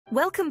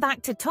Welcome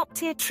back to Top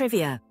Tier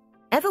Trivia.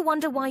 Ever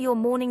wonder why your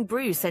morning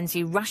brew sends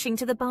you rushing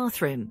to the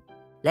bathroom?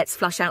 Let's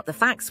flush out the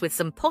facts with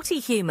some potty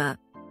humor.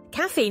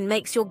 Caffeine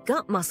makes your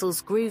gut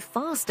muscles groove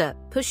faster,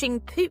 pushing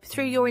poop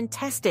through your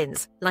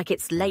intestines like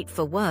it's late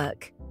for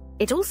work.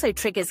 It also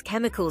triggers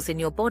chemicals in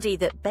your body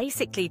that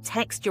basically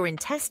text your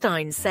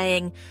intestines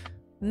saying,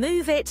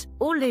 move it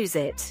or lose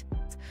it.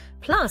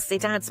 Plus,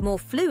 it adds more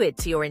fluid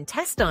to your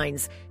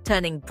intestines,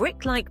 turning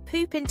brick-like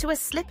poop into a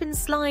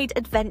slip-and-slide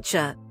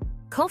adventure.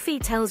 Coffee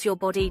tells your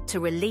body to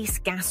release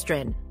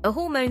gastrin, a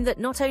hormone that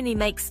not only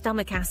makes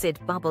stomach acid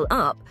bubble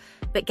up,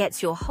 but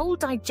gets your whole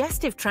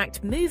digestive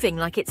tract moving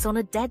like it's on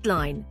a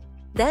deadline.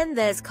 Then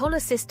there's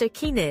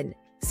cholecystokinin,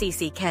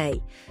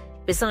 CCK.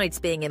 Besides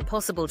being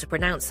impossible to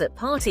pronounce at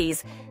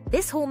parties,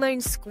 this hormone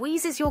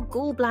squeezes your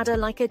gallbladder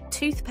like a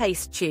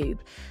toothpaste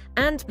tube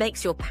and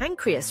makes your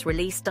pancreas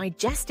release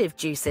digestive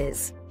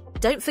juices.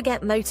 Don't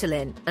forget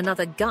motilin,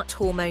 another gut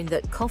hormone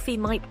that coffee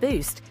might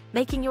boost,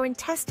 making your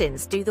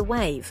intestines do the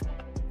wave.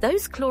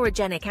 Those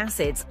chlorogenic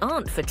acids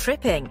aren't for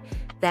tripping.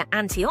 They're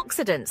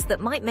antioxidants that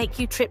might make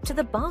you trip to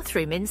the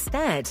bathroom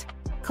instead.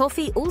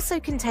 Coffee also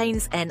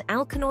contains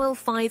N-alkanoyl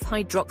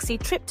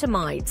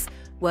 5-hydroxytryptamides,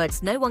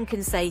 words no one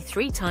can say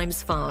 3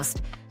 times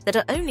fast, that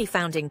are only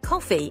found in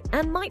coffee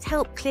and might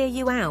help clear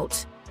you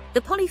out. The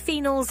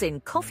polyphenols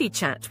in coffee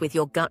chat with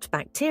your gut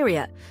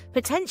bacteria,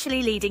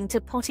 potentially leading to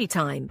potty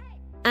time.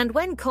 And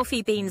when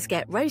coffee beans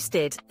get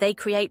roasted, they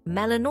create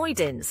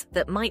melanoidins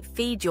that might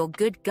feed your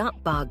good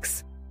gut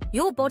bugs.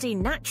 Your body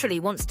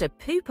naturally wants to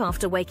poop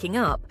after waking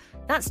up.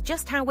 That's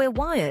just how we're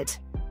wired.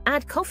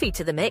 Add coffee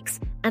to the mix,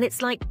 and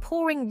it's like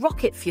pouring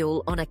rocket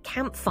fuel on a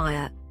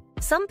campfire.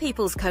 Some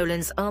people's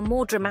colons are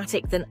more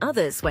dramatic than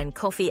others when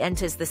coffee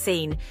enters the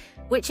scene,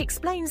 which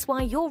explains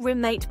why your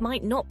roommate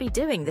might not be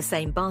doing the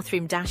same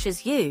bathroom dash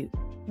as you.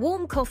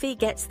 Warm coffee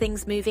gets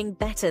things moving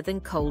better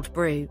than cold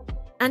brew.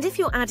 And if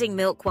you're adding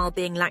milk while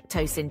being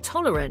lactose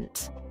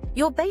intolerant,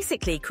 you're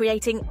basically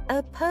creating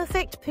a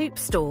perfect poop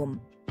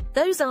storm.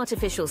 Those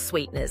artificial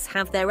sweeteners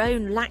have their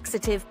own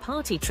laxative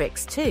party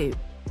tricks too.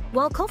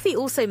 While coffee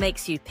also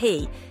makes you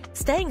pee,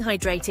 staying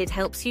hydrated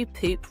helps you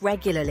poop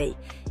regularly.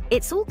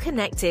 It's all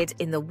connected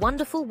in the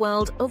wonderful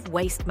world of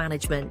waste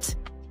management.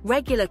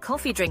 Regular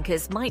coffee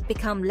drinkers might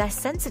become less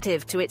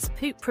sensitive to its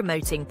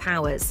poop-promoting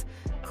powers.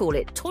 Call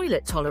it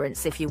toilet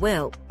tolerance if you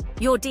will.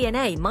 Your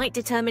DNA might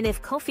determine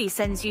if coffee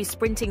sends you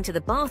sprinting to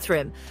the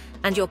bathroom,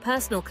 and your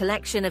personal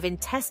collection of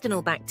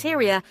intestinal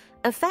bacteria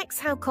affects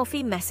how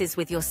coffee messes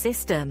with your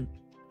system.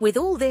 With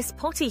all this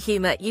potty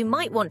humor, you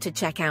might want to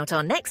check out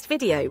our next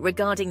video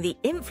regarding the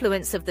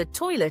influence of the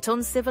toilet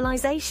on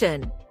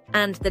civilization.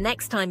 And the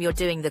next time you're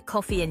doing the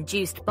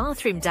coffee-induced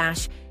bathroom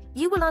dash,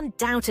 you will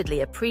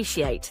undoubtedly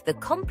appreciate the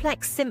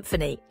complex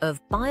symphony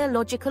of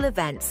biological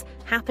events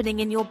happening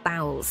in your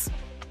bowels.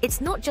 It's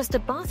not just a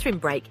bathroom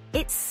break,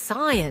 it's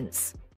science.